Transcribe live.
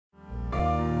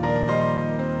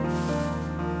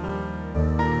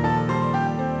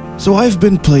So I've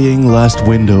been playing Last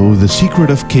Window, The Secret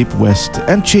of Cape West,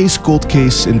 and Chase Cold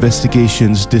Case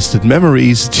Investigations Distant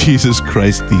Memories. Jesus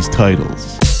Christ, these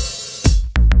titles.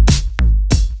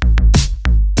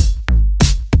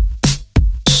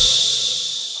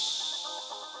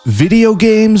 Video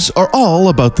games are all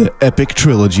about the epic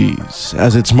trilogies,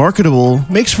 as it's marketable,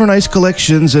 makes for nice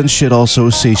collections, and shit also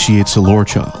satiates the lore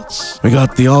childs. We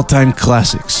got the all-time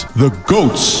classics, the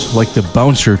GOATs, like the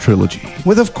Bouncer trilogy,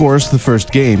 with of course the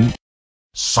first game,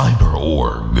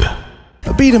 Cyber-Org.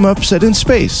 A beat-em-up set in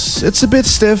space. It's a bit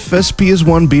stiff as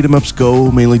PS1 beat-em-ups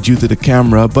go, mainly due to the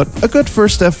camera, but a good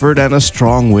first effort and a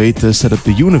strong way to set up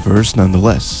the universe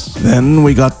nonetheless. Then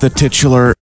we got the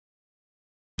titular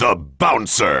The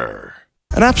Bouncer.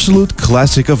 An absolute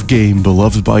classic of game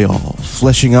beloved by all,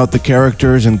 fleshing out the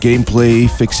characters and gameplay,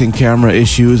 fixing camera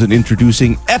issues, and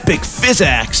introducing epic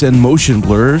physics and motion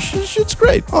blurs. Shit's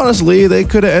great. Honestly, they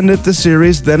could have ended the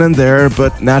series then and there,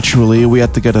 but naturally we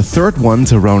had to get a third one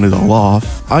to round it all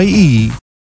off, i.e.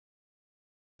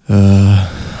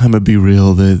 I'ma be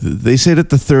real, they say that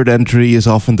the third entry is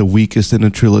often the weakest in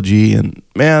a trilogy, and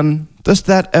man, does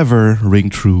that ever ring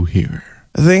true here.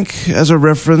 I think, as a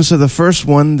reference to the first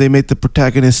one, they made the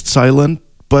protagonist silent,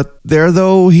 but there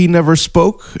though, he never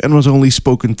spoke and was only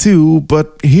spoken to,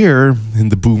 but here, in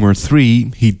the Boomer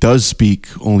 3, he does speak,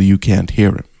 only you can't hear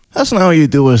him. That's not how you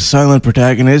do a silent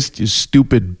protagonist, you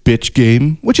stupid bitch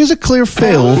game, which is a clear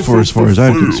fail for as far as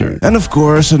I'm concerned. And of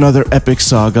course, another epic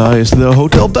saga is the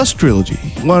Hotel Dusk trilogy,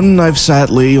 one I've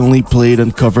sadly only played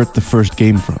and covered the first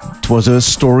game from. It was a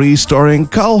story starring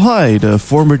Kyle Hyde, a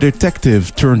former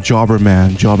detective turned jobber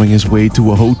man jobbing his way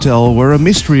to a hotel where a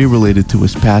mystery related to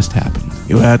his past happened.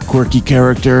 You had quirky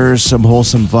characters, some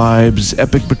wholesome vibes,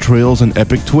 epic betrayals and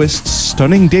epic twists,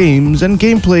 stunning dames, and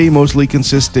gameplay mostly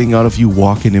consisting out of you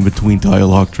walking in between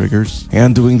dialogue triggers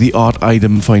and doing the odd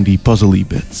item findy puzzly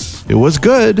bits. It was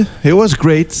good, it was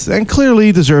great, and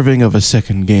clearly deserving of a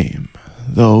second game.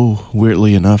 Though,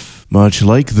 weirdly enough, much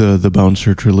like the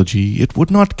Bouncer trilogy, it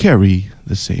would not carry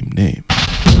the same name.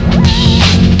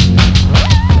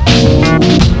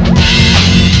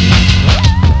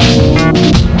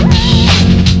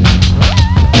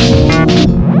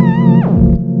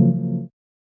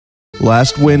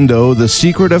 Last Window, The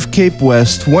Secret of Cape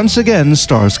West once again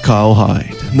stars Kyle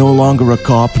Hyde, no longer a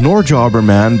cop nor jobber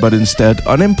man, but instead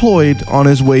unemployed on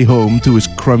his way home to his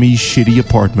crummy, shitty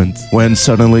apartment, when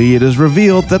suddenly it is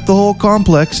revealed that the whole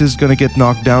complex is gonna get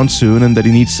knocked down soon and that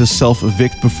he needs to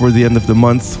self-evict before the end of the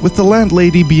month, with the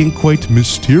landlady being quite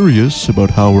mysterious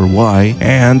about how or why,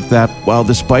 and that, while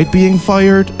despite being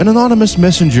fired, an anonymous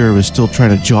messenger is still trying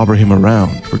to jobber him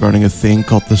around regarding a thing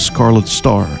called the Scarlet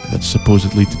Star that's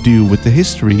supposedly to do with the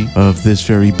history of this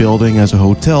very building as a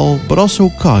hotel, but also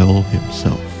Kyle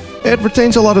himself. It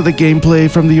retains a lot of the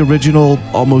gameplay from the original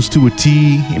almost to a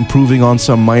T, improving on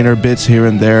some minor bits here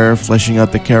and there, fleshing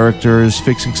out the characters,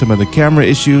 fixing some of the camera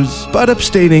issues, but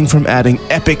abstaining from adding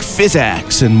epic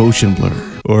physics and motion blur.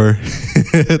 Or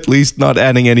at least not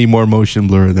adding any more motion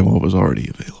blur than what was already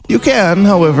available. You can,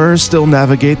 however, still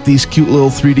navigate these cute little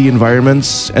 3D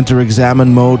environments, enter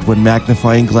examine mode when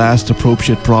magnifying glass to probe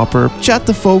shit proper, chat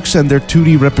to folks and their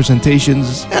 2D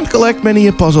representations, and collect many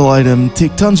a puzzle item,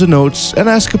 take tons of notes, and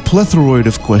ask a plethoroid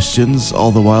of questions,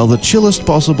 all the while the chillest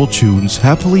possible tunes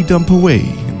happily dump away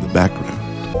in the background.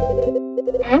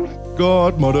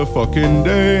 God motherfucking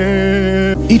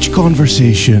damn. Each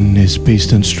conversation is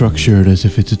paced and structured as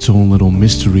if it's its own little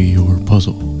mystery or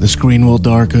puzzle. The screen will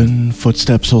darken,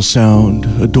 footsteps will sound,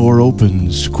 a door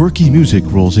opens, quirky music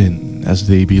rolls in as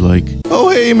they be like, "Oh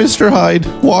hey Mr. Hyde,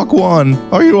 walk one.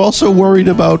 Are you also worried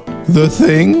about the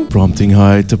thing?" Prompting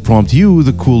Hyde to prompt you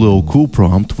the cool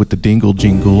prompt with the dingle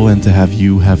jingle and to have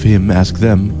you have him ask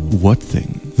them, "What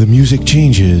thing?" The music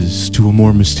changes to a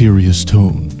more mysterious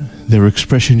tone. Their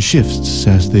expression shifts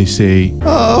as they say,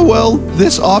 well,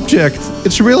 this object,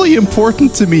 it's really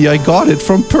important to me, I got it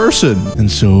from person." And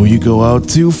so you go out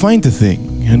to find the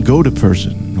thing and go to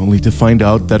person, only to find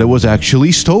out that it was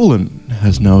actually stolen,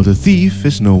 as now the thief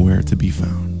is nowhere to be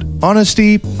found.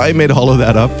 Honesty, I made all of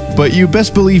that up, but you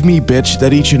best believe me, bitch,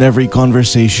 that each and every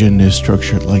conversation is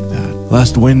structured like that.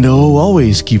 Last Window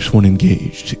always keeps one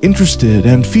engaged, interested,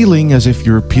 and feeling as if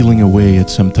you're peeling away at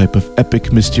some type of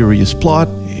epic, mysterious plot,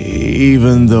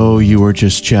 even though you are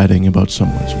just chatting about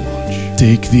someone's watch.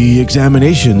 Take the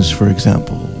examinations, for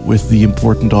example, with the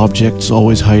important objects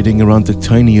always hiding around the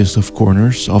tiniest of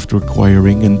corners, oft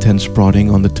requiring intense prodding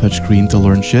on the touchscreen to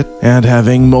learn shit, and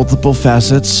having multiple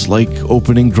facets like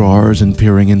opening drawers and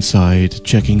peering inside,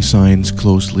 checking signs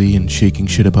closely and shaking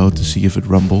shit about to see if it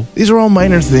rumble. These are all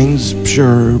minor things,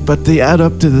 sure, but they add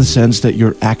up to the sense that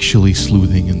you're actually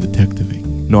sleuthing and detectiving.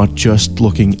 Not just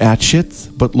looking at shit,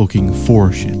 but looking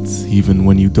for shit. Even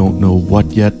when you don't know what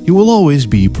yet, you will always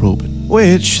be probing.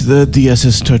 Which the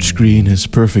DS's touchscreen is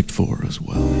perfect for as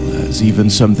well, as even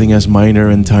something as minor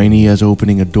and tiny as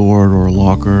opening a door or a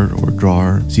locker or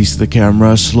drawer sees the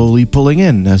camera slowly pulling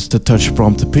in as the touch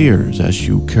prompt appears as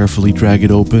you carefully drag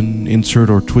it open, insert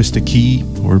or twist a key,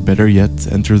 or better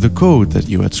yet, enter the code that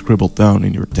you had scribbled down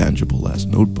in your tangible ass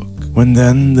notebook. When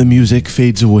then the music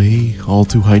fades away, all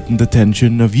to heighten the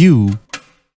tension of you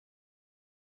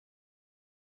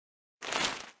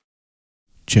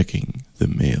checking the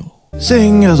mail.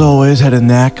 Cing has always had a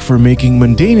knack for making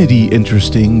mundanity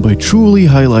interesting by truly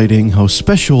highlighting how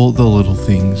special the little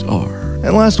things are.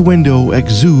 And Last Window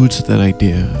exudes that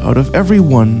idea out of every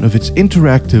one of its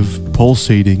interactive,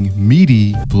 pulsating,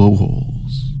 meaty blowholes.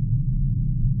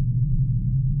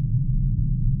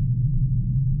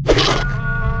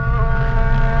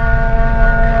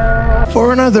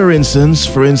 For another instance,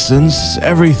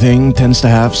 everything tends to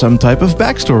have some type of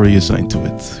backstory assigned to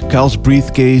it. Cal's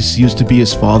briefcase used to be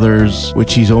his father's,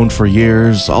 which he's owned for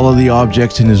years. All of the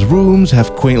objects in his rooms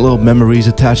have quaint little memories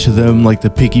attached to them, like the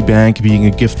piggy bank being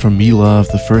a gift from Mila of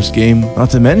the first game. Not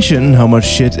to mention how much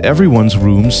shit everyone's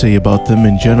rooms say about them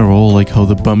in general, like how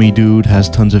the bummy dude has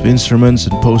tons of instruments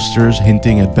and posters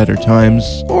hinting at better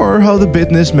times, or how the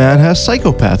businessman has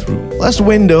psychopath room. Last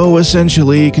Window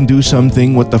essentially can do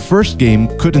something what the first game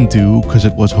couldn't do because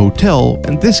it was hotel,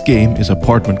 and this game is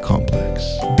apartment complex.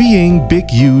 Being big,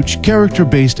 huge,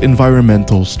 character-based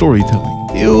environmental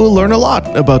storytelling. You learn a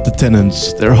lot about the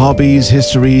tenants, their hobbies,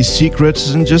 histories,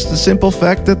 secrets, and just the simple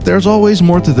fact that there's always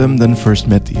more to them than first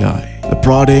met the eye. The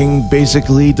prodding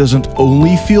basically doesn't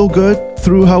only feel good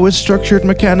through how it's structured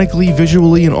mechanically,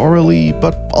 visually, and orally,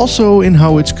 but also in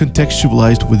how it's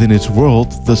contextualized within its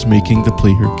world, thus making the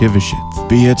player give a shit.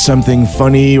 Be it something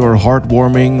funny or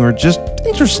heartwarming or just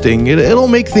interesting, it'll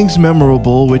make things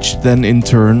memorable, which then in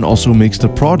turn also makes the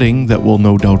prodding that will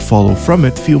no doubt follow from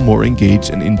it feel more engaged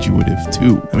and intuitive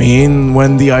too. I mean,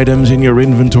 when the items in your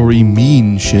inventory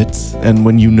mean shit, and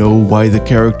when you know why the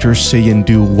characters say and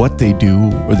do what they do,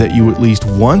 or that you at least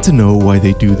want to know why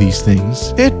they do these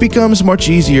things, it becomes much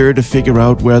easier to figure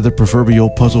out where the proverbial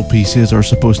puzzle pieces are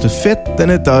supposed to fit than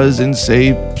it does in,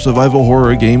 say, survival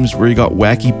horror games where you got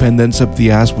wacky pendants up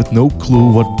the ass with no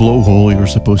clue what blowhole you're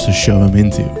supposed to shove them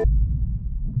into.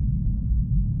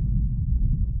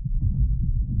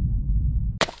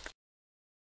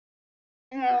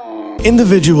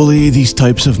 Individually, these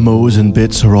types of modes and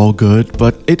bits are all good,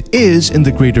 but it is in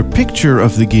the greater picture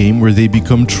of the game where they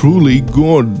become truly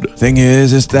good. Thing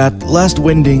is that Last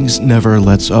Windings never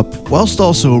lets up, whilst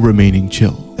also remaining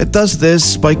chill. It does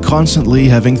this by constantly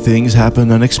having things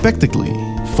happen unexpectedly.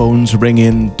 Phones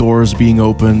ringing, doors being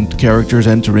opened, characters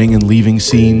entering and leaving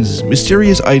scenes,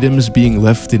 mysterious items being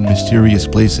left in mysterious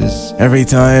places. Every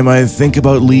time I think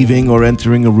about leaving or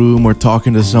entering a room or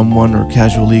talking to someone or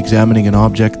casually examining an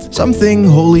object, something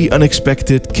wholly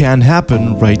unexpected can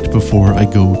happen right before I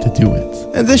go to do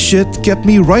it. And this shit kept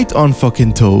me right on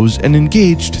fucking toes and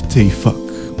engaged to fuck.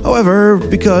 However,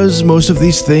 because most of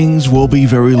these things will be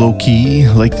very low-key,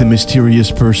 like the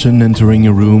mysterious person entering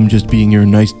a room just being your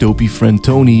nice dopey friend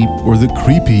Tony, or the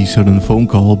creepy sudden phone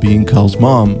call being Cal's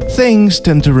mom, things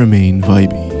tend to remain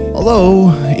vibey. Although,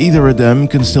 either of them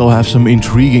can still have some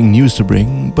intriguing news to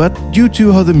bring, but due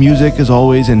to how the music is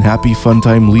always in happy fun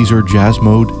time leisure jazz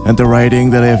mode, and the writing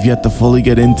that I have yet to fully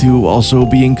get into also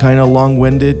being kinda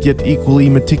long-winded yet equally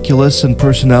meticulous and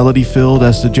personality-filled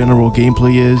as the general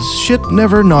gameplay is, shit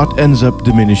never not ends up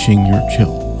diminishing your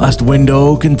chill. Last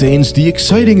Window contains the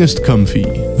excitingest comfy,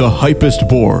 the hypest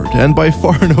bored, and by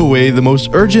far and away the most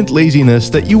urgent laziness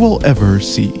that you will ever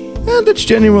see. And it's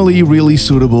genuinely really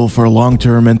suitable for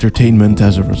long-term entertainment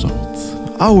as a result.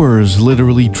 Hours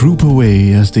literally droop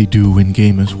away as they do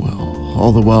in-game as well,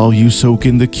 all the while you soak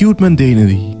in the cute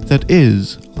mundanity that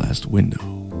is Last Window.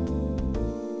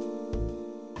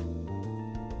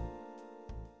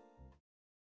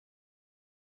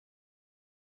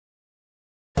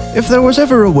 If there was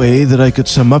ever a way that I could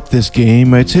sum up this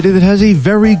game, I'd say that it has a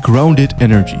very grounded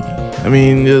energy. I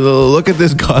mean, look at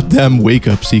this goddamn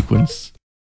wake-up sequence.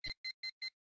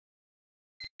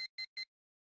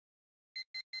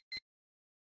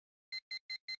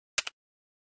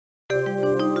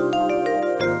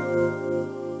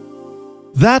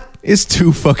 That is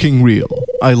too fucking real.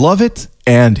 I love it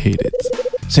and hate it.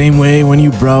 Same way when you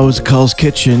browse Cal's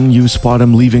kitchen, you spot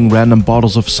him leaving random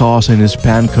bottles of sauce in his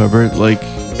pan cupboard, like,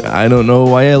 I don't know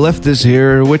why I left this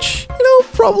here, which, you know,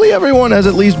 probably everyone has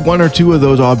at least one or two of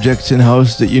those objects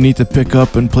in-house that you need to pick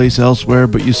up and place elsewhere,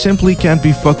 but you simply can't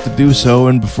be fucked to do so,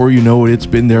 and before you know it, it's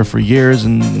been there for years,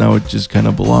 and now it just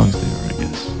kinda belongs there, I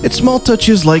guess. It's small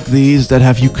touches like these that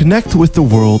have you connect with the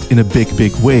world in a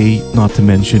big way, not to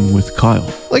mention with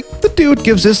Kyle. Like, the dude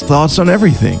gives his thoughts on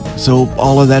everything, so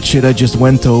all of that shit I just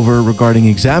went over regarding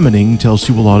examining tells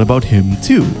you a lot about him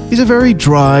too. He's a very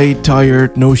dry,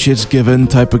 tired, no shits given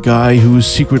type of guy who's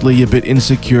secretly a bit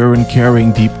insecure and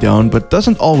caring deep down, but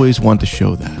doesn't always want to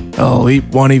show that. Oh, he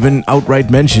won't even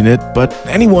outright mention it, but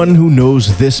anyone who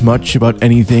knows this much about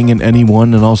anything and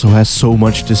anyone and also has so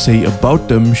much to say about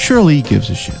them surely gives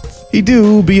a shit. He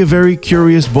do be a very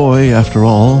curious boy, after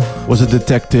all, was a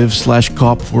detective slash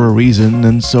cop for a reason,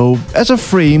 and so, as a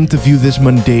frame to view this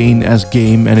mundane as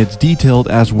game and its detailed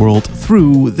as world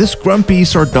through, this grumpy,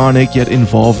 sardonic yet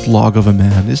involved log of a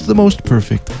man is the most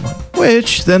perfect one.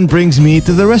 Which then brings me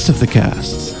to the rest of the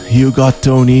cast. You got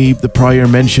Tony, the prior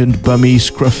mentioned bummy,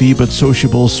 scruffy but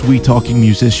sociable, sweet-talking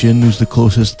musician who's the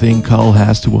closest thing Kyle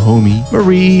has to a homie.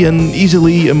 Marie, an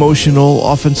easily emotional,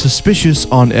 often suspicious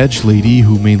on-edge lady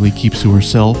who mainly keeps to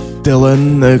herself.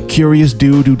 Dylan, a curious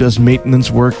dude who does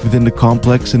maintenance work within the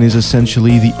complex and is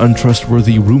essentially the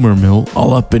untrustworthy rumor mill,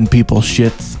 all up in people's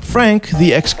shit. Frank,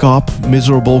 the ex-cop,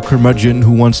 miserable curmudgeon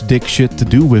who wants dick shit to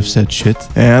do with said shit.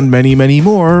 And many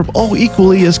more, all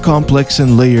equally as complex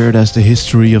and layered as the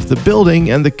history of the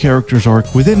building and the character's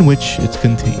arc within which it's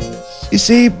contained. You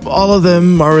see, all of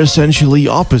them are essentially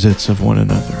opposites of one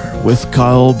another, with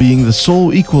Kyle being the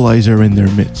sole equalizer in their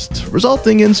midst,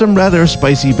 resulting in some rather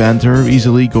spicy banter,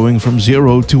 easily going from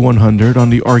 0 to 100 on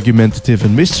the argumentative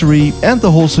and mystery, and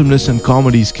the wholesomeness and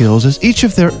comedy skills as each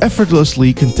of their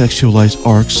effortlessly contextualized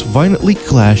arcs violently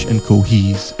clash and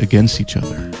cohese against each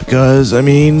other. Because, I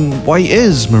mean, why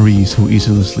is Marie so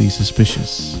easily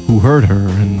suspicious? Who hurt her,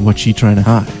 and what's she trying to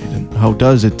hide? And how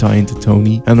does it tie into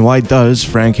Tony? And why does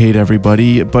Frank hate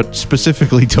everybody, but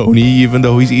specifically Tony, even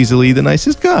though he's easily the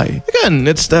nicest guy? Again,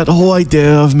 it's that whole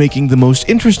idea of making the most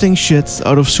interesting shit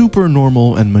out of super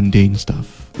normal and mundane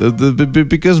stuff.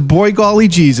 Because boy golly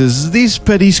Jesus, these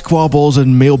petty squabbles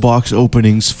and mailbox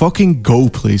openings fucking go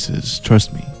places,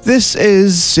 trust me. This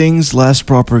is Cing's last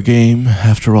proper game,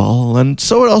 after all, and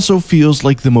so it also feels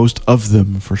like the most of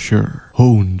them for sure.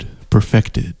 Honed,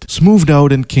 perfected, smoothed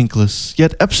out and kinkless,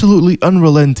 yet absolutely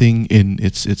unrelenting in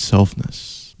its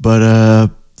itselfness.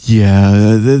 But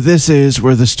yeah, this is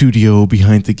where the studio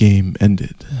behind the game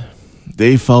ended.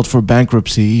 They filed for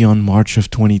bankruptcy on March of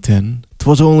 2010. It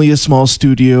was only a small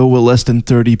studio with less than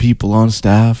 30 people on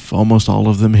staff, almost all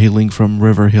of them hailing from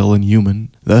River Hill and Human,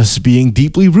 thus being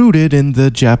deeply rooted in the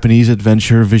Japanese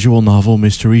adventure visual novel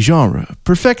mystery genre,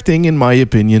 perfecting, in my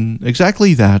opinion,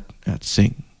 exactly that at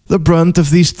Cing. The brunt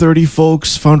of these 30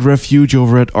 folks found refuge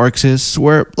over at Arxis,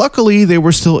 where luckily they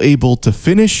were still able to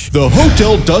finish the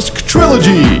Hotel Dusk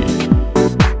trilogy!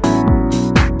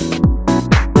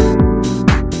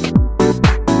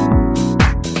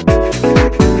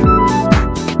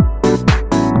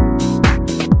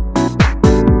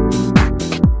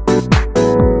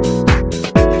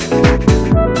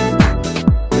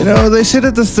 You know, they say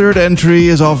that the third entry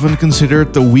is often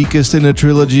considered the weakest in a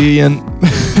trilogy, and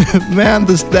man,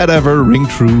 does that ever ring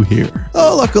true here.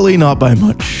 Oh, luckily not by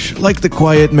much. Like The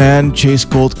Quiet Man, Chase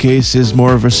Cold Case is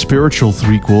more of a spiritual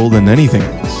threequel than anything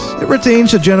else. It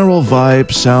retains a general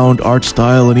vibe, sound, art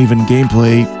style, and even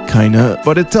gameplay, kinda,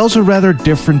 but it tells a rather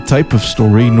different type of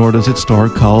story, nor does it star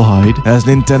Kyle Hyde, as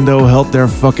Nintendo held their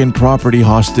fucking property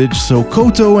hostage, so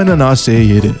Koto and Anase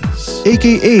it is.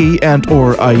 AKA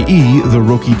and/or i.e. the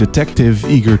rookie detective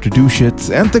eager to do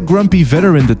shit, and the grumpy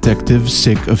veteran detective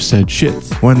sick of said shit.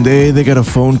 One day they get a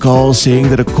phone call saying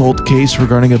that a cold case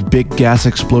regarding a big gas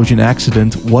explosion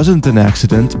accident wasn't an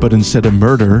accident, but instead a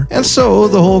murder, and so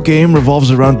the whole game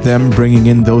revolves around them bringing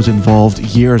in those involved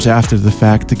years after the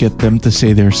fact to get them to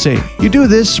say their say. You do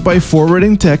this by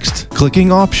forwarding text,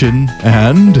 clicking option,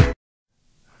 and...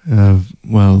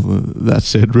 well,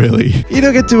 that's it really. You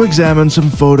do get to examine some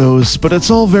photos, but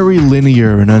it's all very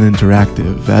linear and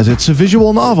uninteractive, as it's a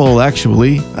visual novel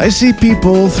actually. I see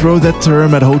people throw that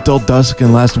term at Hotel Dusk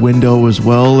and Last Window as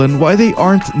well, and why they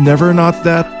aren't never not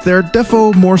that, they're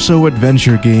defo more so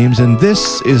adventure games, and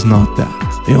this is not that.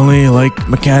 The only,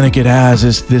 mechanic it has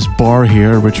is this bar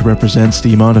here, which represents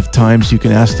the amount of times you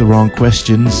can ask the wrong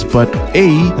questions, but A,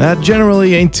 that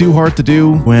generally ain't too hard to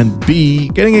do, when B,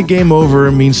 getting a game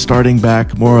over means starting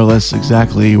back more or less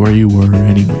exactly where you were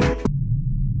anyway.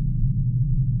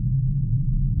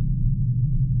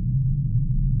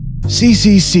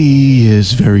 CCC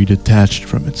is very detached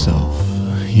from itself.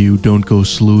 You don't go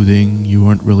sleuthing, you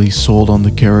aren't really sold on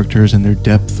the characters and their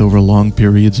depth over long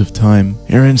periods of time.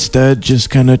 You're instead just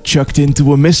kinda chucked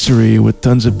into a mystery with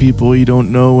tons of people you don't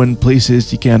know and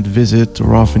places you can't visit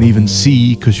or often even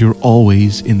see because you're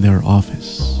always in their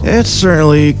office. It's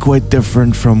certainly quite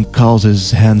different from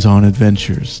Carl's hands-on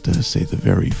adventures, to say the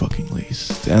very fucking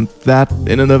least. And that,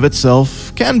 in and of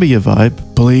itself, can be a vibe.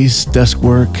 Police, desk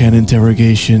work, and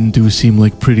interrogation do seem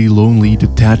like pretty lonely,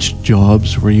 detached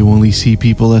jobs where you only see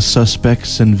people as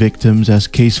suspects and victims as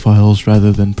case files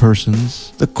rather than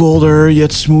persons. The colder,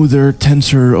 yet smoother,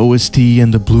 tenser OST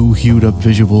and the blue-hued up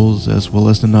visuals, as well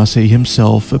as the Nase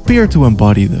himself, appear to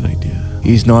embody that idea.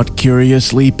 He's not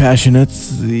curiously passionate,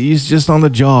 he's just on the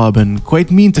job and quite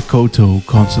mean to Koto,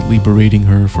 constantly berating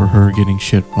her for her getting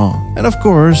shit wrong. And of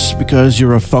course, because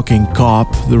you're a fucking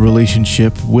cop, the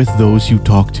relationship with those you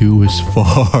talk to is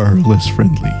far less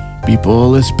friendly.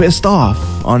 People is pissed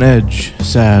off, on edge,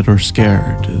 sad or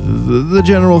scared. The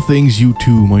general things you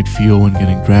too might feel when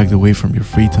getting dragged away from your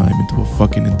free time into a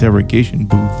fucking interrogation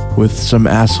booth with some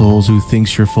assholes who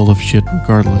thinks you're full of shit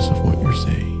regardless of what you're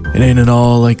saying. It ain't at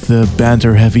all like the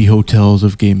banter-heavy hotels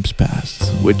of games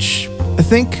past, which I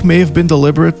think may have been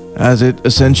deliberate, as it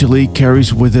essentially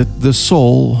carries with it the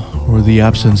soul, or the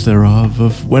absence thereof,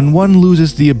 of when one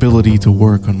loses the ability to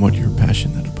work on what you're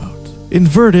passionate about.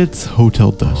 Inverted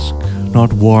Hotel Dusk.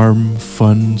 Not warm,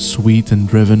 fun, sweet, and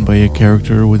driven by a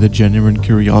character with a genuine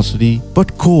curiosity,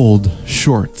 but cold,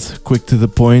 short, quick to the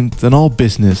point, and all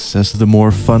business as the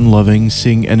more fun-loving,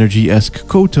 Cing energy-esque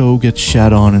Koto gets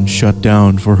shat on and shut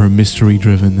down for her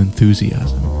mystery-driven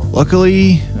enthusiasm.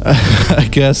 Luckily, I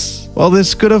guess, while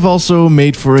this could have also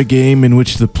made for a game in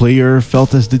which the player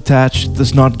felt as detached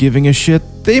as not giving a shit,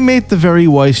 they made the very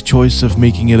wise choice of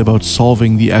making it about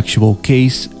solving the actual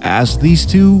case as these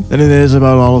two, than it is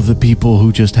about all of the people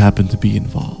who just happen to be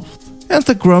involved. And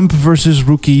the Grump versus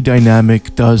Rookie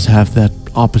dynamic does have that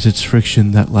opposites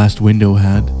friction that last window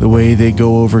had. The way they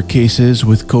go over cases,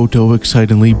 with Koto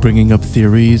excitedly bringing up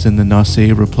theories and the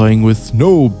Nase replying with,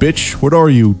 "No, bitch, what are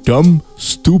you, dumb?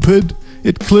 Stupid?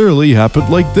 It clearly happened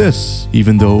like this,"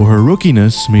 even though her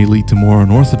rookiness may lead to more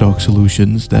unorthodox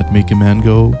solutions that make a man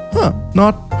go,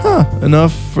 not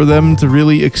enough for them to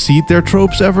really exceed their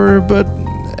tropes ever, but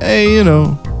hey, you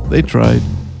know, they tried.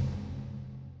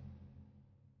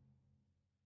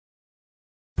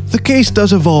 The case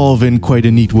does evolve in quite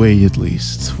a neat way, at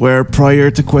least, where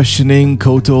prior to questioning,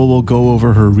 Koto will go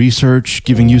over her research,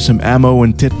 giving you some ammo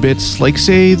and tidbits, like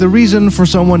say, the reason for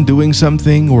someone doing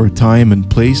something or time and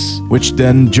place, which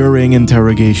then during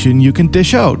interrogation you can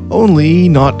dish out, only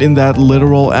not in that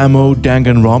literal ammo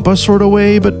Danganronpa sort of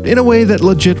way, but in a way that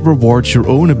legit rewards your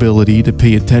own ability to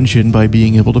pay attention by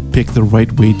being able to pick the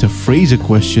right way to phrase a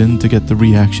question to get the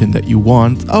reaction that you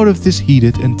want out of this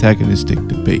heated antagonistic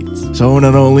debate. So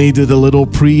not only do the little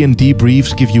pre and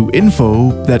debriefs give you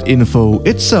info, that info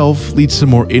itself leads to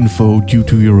more info due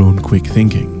to your own quick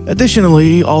thinking.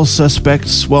 Additionally, all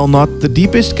suspects, while not the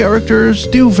deepest characters,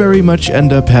 do very much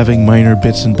end up having minor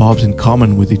bits and bobs in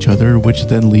common with each other, which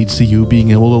then leads to you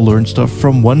being able to learn stuff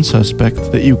from one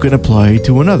suspect that you can apply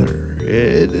to another.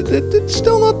 It's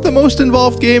still not the most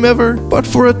involved game ever, but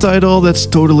for a title that's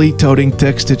totally touting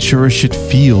text, it sure as shit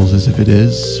feels as if it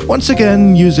is. Once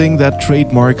again, using that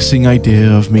trademark Cing idea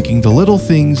of making the little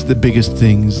things the biggest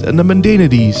things and the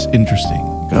mundanities interesting.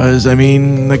 Cause, I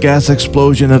mean, the gas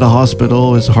explosion at a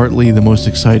hospital is hardly the most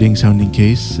exciting sounding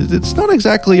case. It's not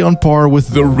exactly on par with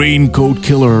the raincoat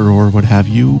killer or what have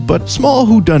you, but small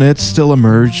whodunits still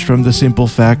emerge from the simple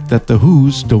fact that the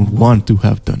Whos don't want to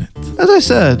have done it. As I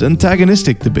said,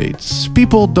 antagonistic debates.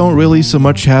 People don't really so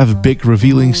much have big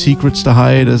revealing secrets to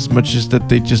hide as much as that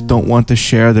they just don't want to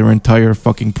share their entire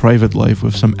fucking private life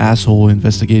with some asshole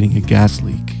investigating a gas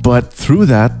leak. But through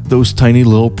that, those tiny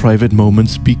little private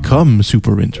moments become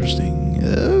super interesting.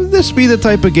 This be the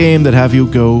type of game that have you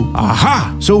go,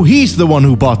 aha, so he's the one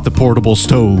who bought the portable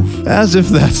stove. As if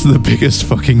that's the biggest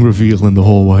fucking reveal in the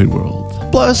whole wide world.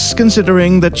 Plus,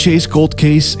 considering that Chase Cold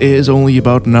Case is only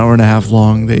about an hour and a half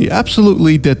long, they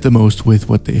absolutely did the most with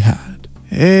what they had.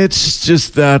 It's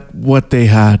just that what they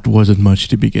had wasn't much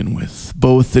to begin with,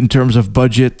 both in terms of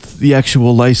budget, the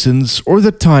actual license, or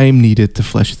the time needed to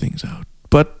flesh things out.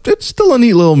 But it's still a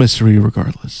neat little mystery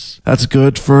regardless. That's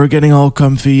good for getting all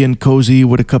comfy and cozy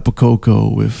with a cup of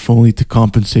cocoa, if only to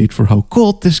compensate for how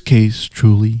cold this case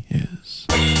truly is.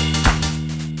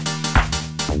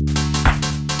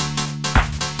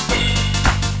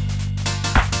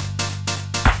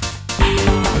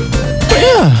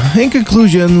 In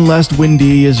conclusion, Last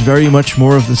Windy is very much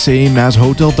more of the same as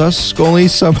Hotel Dusk, only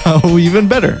somehow even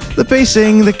better. The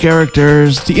pacing, the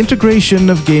characters, the integration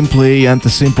of gameplay, and the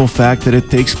simple fact that it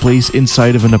takes place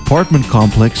inside of an apartment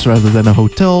complex rather than a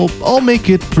hotel all make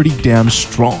it pretty damn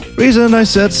strong. Reason I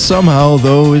said somehow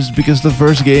though is because the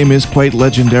first game is quite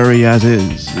legendary as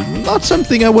is. Not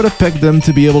something I would have pegged them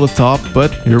to be able to top,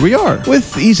 but here we are.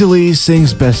 With easily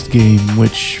Cing's best game,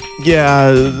 which,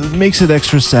 yeah, makes it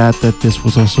extra sad that this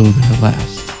was also their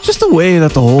last. Just the way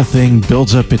that the whole thing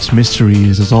builds up its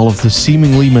mysteries as all of the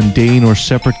seemingly mundane or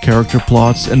separate character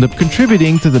plots end up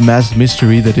contributing to the masked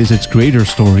mystery that is its greater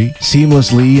story,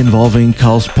 seamlessly involving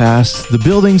Cal's past, the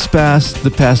building's past,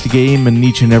 the past game, and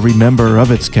each and every member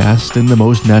of its cast in the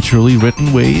most naturally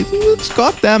written way. It's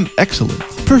goddamn excellent.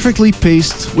 Perfectly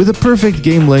paced, with a perfect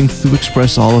game length to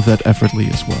express all of that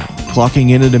effortlessly as well, clocking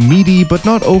in at a meaty but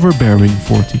not overbearing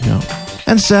 14 hours.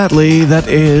 And sadly, that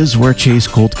is where Chase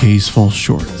Cold Case falls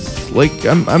short. Like,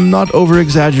 I'm not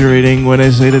over-exaggerating when I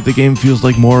say that the game feels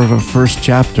like more of a first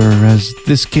chapter, as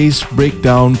this case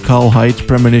breakdown Cal Heights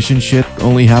premonition shit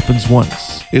only happens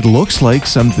once. It looks like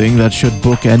something that should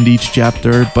bookend each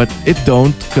chapter, but it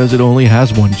don't, cause it only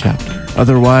has one chapter.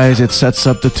 Otherwise, it sets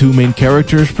up the two main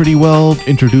characters pretty well,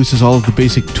 introduces all of the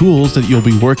basic tools that you'll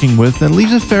be working with, and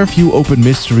leaves a fair few open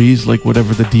mysteries, like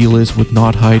whatever the deal is with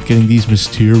Not Hyde getting these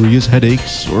mysterious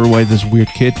headaches, or why this weird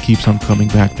kid keeps on coming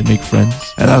back to make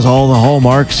friends. It has all the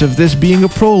hallmarks of this being a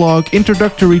prologue,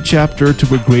 introductory chapter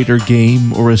to a greater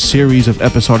game, or a series of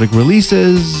episodic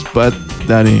releases, but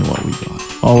that ain't what we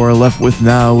got. All we're left with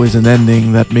now is an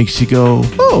ending that makes you go,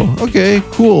 oh, okay,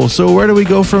 cool, so where do we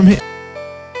go from here?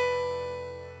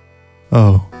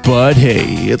 Oh. But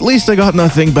hey, at least I got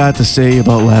nothing bad to say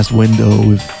about Last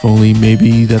Window, if only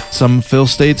maybe that some fill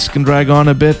states can drag on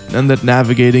a bit, and that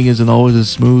navigating isn't always as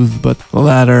smooth, but the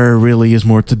latter really is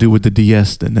more to do with the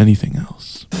DS than anything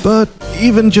else. But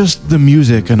even just the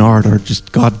music and art are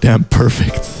just goddamn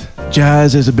perfect.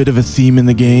 Jazz is a bit of a theme in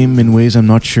the game in ways I'm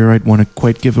not sure I'd want to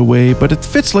quite give away, but it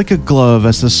fits like a glove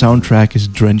as the soundtrack is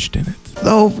drenched in it,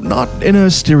 though not in a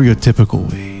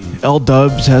stereotypical way.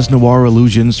 L-Dubs has noir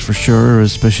illusions for sure,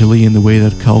 especially in the way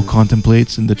that Cal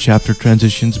contemplates and the chapter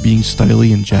transitions being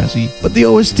stylish and jazzy. But the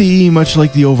OST, much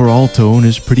like the overall tone,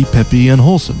 is pretty peppy and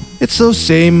wholesome. It's those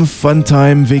same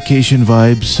fun-time vacation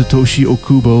vibes Satoshi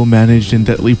Okubo managed in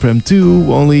Deadly Prem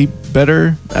 2, only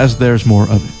better as there's more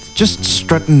of it. Just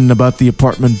strutting about the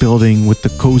apartment building with the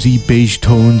cozy beige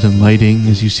tones and lighting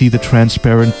as you see the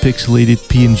transparent pixelated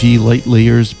PNG light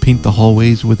layers paint the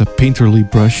hallways with a painterly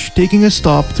brush, taking a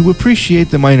stop to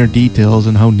appreciate the minor details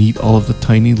and how neat all of the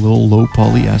tiny little low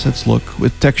poly assets look,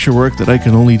 with texture work that I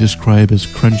can only describe as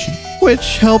crunchy.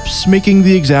 Which helps making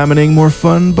the examining more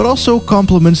fun, but also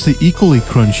complements the equally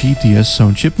crunchy DS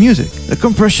soundchip music. The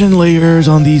compression layers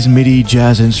on these MIDI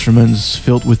jazz instruments,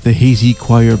 filled with the hazy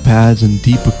choir pads and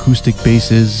deep acoustic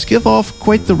basses, give off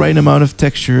quite the right amount of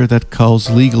texture that Cal's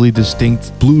legally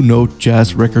distinct Blue Note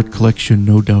jazz record collection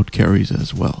no doubt carries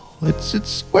as well.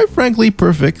 It's quite frankly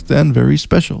perfect and very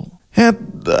special.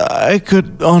 And I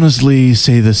could honestly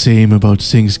say the same about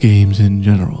Cing's games in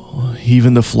general.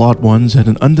 Even the flawed ones had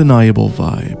an undeniable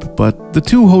vibe, but the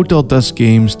two Hotel Dusk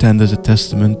games stand as a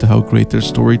testament to how great their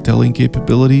storytelling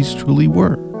capabilities truly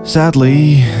were.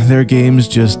 Sadly, their games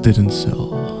just didn't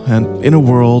sell. And in a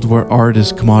world where art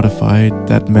is commodified,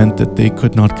 that meant that they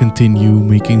could not continue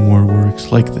making more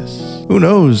works like this. Who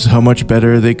knows how much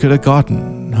better they could have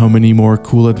gotten, how many more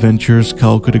cool adventures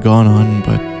Cal could have gone on,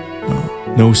 but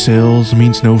no. No sales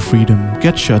means no freedom.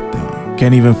 Get shut down.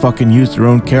 Can't even fucking use their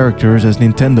own characters as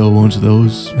Nintendo owns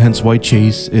those, hence why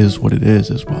Chase is what it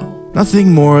is as well.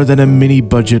 Nothing more than a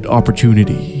mini-budget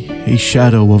opportunity, a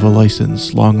shadow of a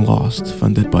license long lost,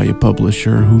 funded by a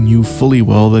publisher who knew fully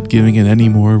well that giving it any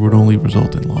more would only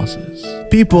result in losses.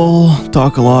 People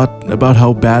talk a lot about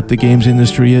how bad the games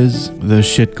industry is, the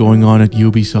shit going on at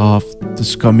Ubisoft, the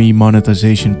scummy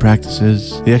monetization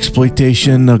practices, the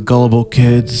exploitation of gullible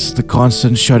kids, the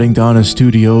constant shutting down of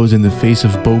studios in the face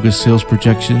of bogus sales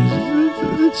projections.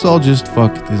 It's all just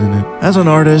fucked, isn't it? As an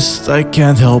artist, I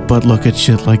can't help but look at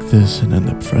shit like this and end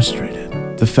up frustrated.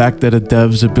 The fact that a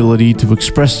dev's ability to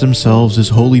express themselves is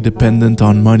wholly dependent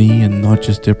on money and not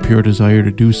just their pure desire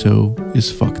to do so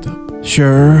is fucked up.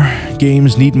 Sure,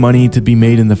 games need money to be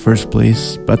made in the first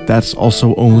place, but that's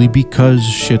also only because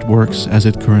shit works as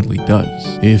it currently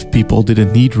does. If people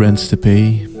didn't need rents to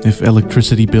pay, if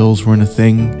electricity bills weren't a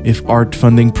thing, if art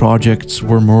funding projects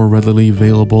were more readily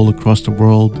available across the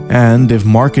world, and if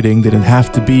marketing didn't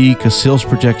have to be because sales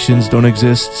projections don't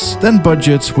exist, then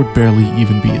budgets would barely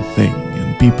even be a thing,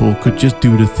 and people could just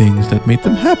do the things that made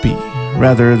them happy,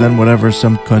 rather than whatever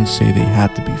some cunts say they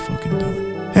had to be fucking doing.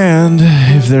 And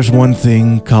if there's one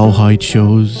thing Cal Heights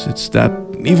shows, it's that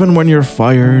even when you're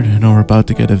fired and are about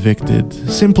to get evicted,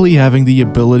 simply having the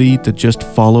ability to just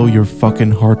follow your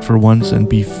fucking heart for once and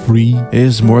be free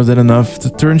is more than enough to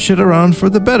turn shit around for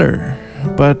the better.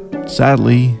 But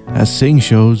sadly, as Cing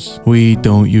shows, we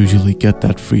don't usually get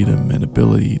that freedom and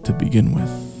ability to begin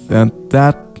with. And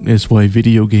that is why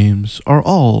video games are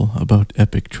all about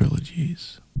epic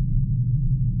trilogies.